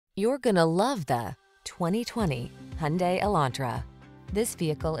You're gonna love the 2020 Hyundai Elantra. This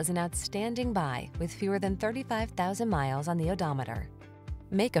vehicle is an outstanding buy with fewer than 35,000 miles on the odometer.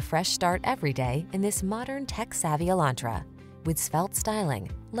 Make a fresh start every day in this modern tech-savvy Elantra. With svelte styling,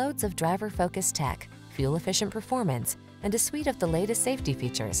 loads of driver-focused tech, fuel-efficient performance, and a suite of the latest safety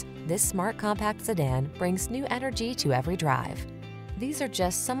features, this smart compact sedan brings new energy to every drive. These are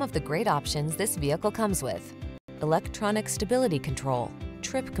just some of the great options this vehicle comes with: electronic stability control,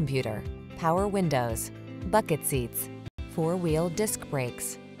 trip computer, power windows, bucket seats, four-wheel disc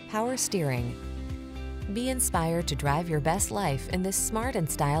brakes, power steering. Be inspired to drive your best life in this smart and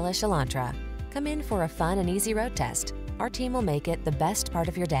stylish Elantra. Come in for a fun and easy road test. Our team will make it the best part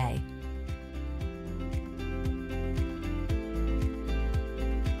of your day.